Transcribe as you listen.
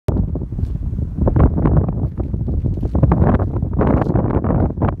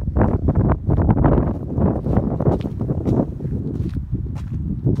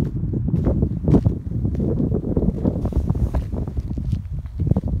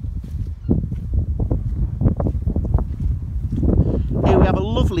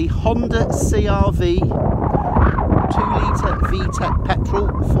lovely Honda CR-V 2-litre VTEC petrol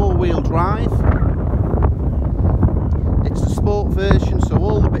 4-wheel drive. It's a sport version, so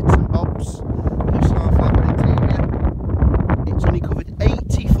all the bits and bobs, plus half-leather interior. It's only covered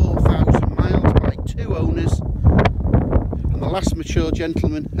 84,000 miles by 2 owners, and the last mature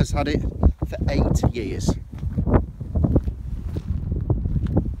gentleman has had it for 8 years.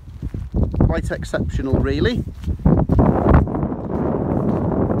 Quite exceptional, really.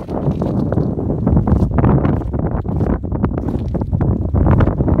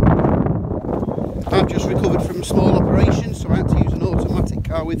 I've just recovered from a small operation, so I had to use an automatic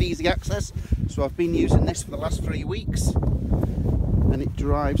car with easy access. So I've been using this for the last 3 weeks, and it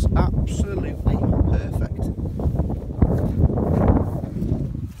drives absolutely perfect.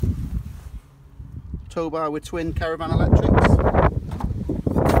 Tow bar with twin caravan electrics.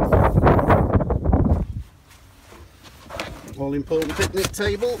 All important picnic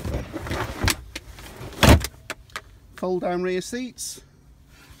table. Fold down rear seats.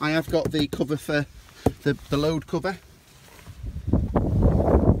 I have got the cover for the load cover.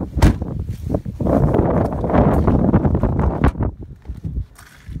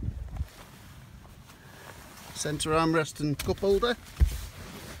 Centre armrest and cup holder.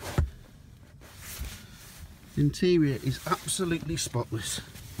 The interior is absolutely spotless.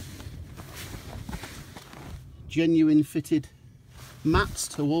 Genuine fitted mats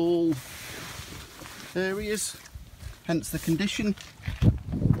to all areas, hence the condition.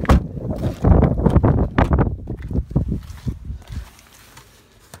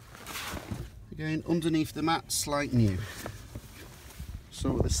 Again, underneath the mats, like new.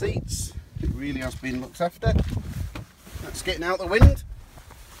 So the seats, it really has been looked after. That's getting out the wind.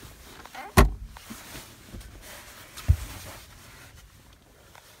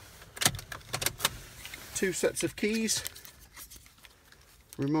 Two sets of keys,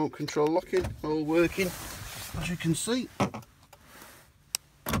 remote control locking, all working, as you can see.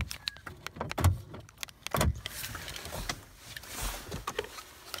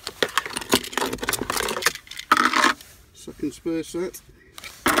 Second spare set.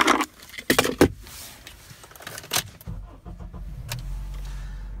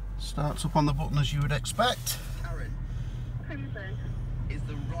 Starts up on the button as you would expect.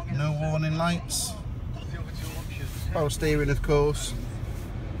 No warning lights. Power steering, of course.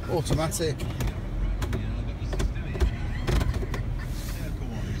 Automatic.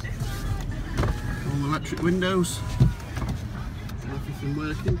 All electric windows. Everything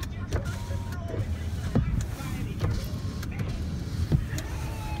working.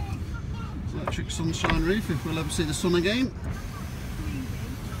 Electric sunshine roof if we'll ever see the sun again.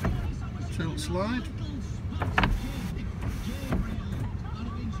 Tilt slide.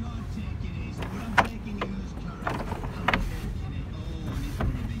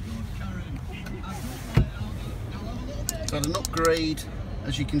 It's had an upgrade,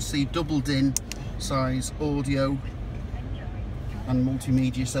 as you can see, double DIN size audio and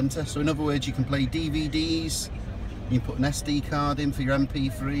multimedia centre. So in other words, you can play DVDs, you can put an SD card in for your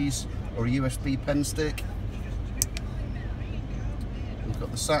MP3s or a USB pen stick. You've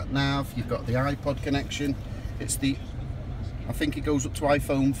got the sat nav, you've got the iPod connection. It's the, I think it goes up to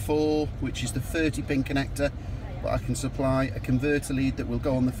iPhone 4, which is the 30-pin connector, but I can supply a converter lead that will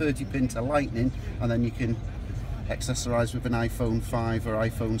go on the 30-pin to Lightning, and then you can accessorise with an iPhone 5 or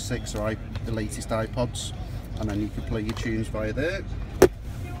iPhone 6 or the latest iPods, and then you can play your tunes via there.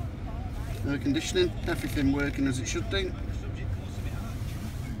 Air conditioning, everything working as it should do.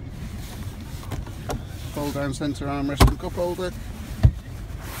 Fold down centre armrest and cup holder.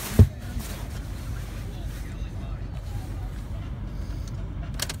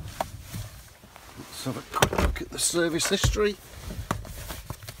 Let's have a quick look at the service history.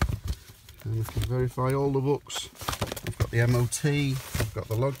 And we can verify all the books. We've got the MOT, we've got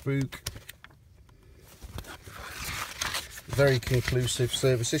the logbook. Very conclusive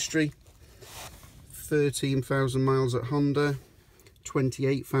service history. 13,000 miles at Honda,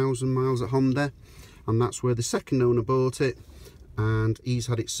 28,000 miles at Honda, and that's where the second owner bought it, and he's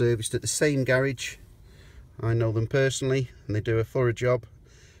had it serviced at the same garage. I know them personally, and they do a thorough job.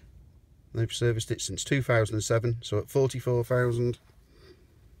 They've serviced it since 2007, so at 44,000,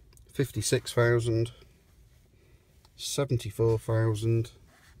 56,000, 74,000,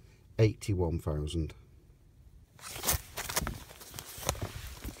 81,000.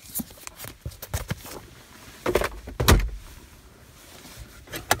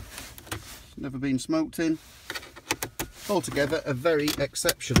 Never been smoked in. Altogether a very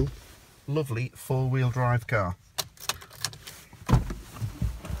exceptional, lovely four-wheel drive car.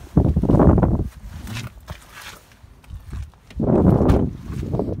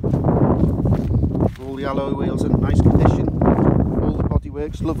 alloy wheels in nice condition. All the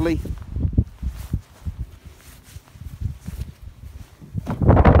bodywork's lovely.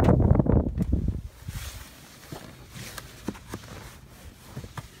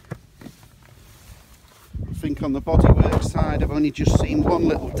 I think on the bodywork side I've only just seen one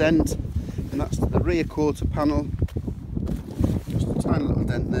little dent, and that's the rear quarter panel. Just a tiny little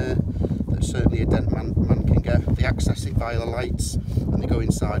dent there. That's certainly a dent man can get. They access it via the lights and they go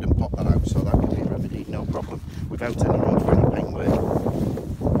inside and pop that out, so that can be remedied, no problem, without any need for any paintwork.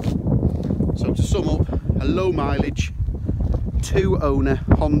 So to sum up, a low mileage, 2 owner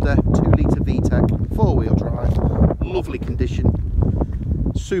Honda 2-litre VTEC, 4-wheel drive, lovely condition,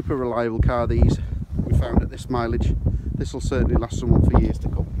 super reliable car these we found at this mileage. This will certainly last someone for years to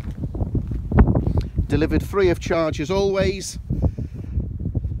come. Delivered free of charge as always.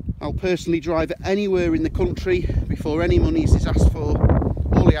 I'll personally drive it anywhere in the country before any monies is asked for.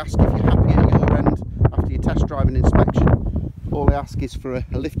 All I ask, if you're happy at your end after your test drive and inspection, all I ask is for a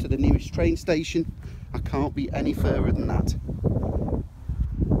lift to the nearest train station. I can't be any further than that.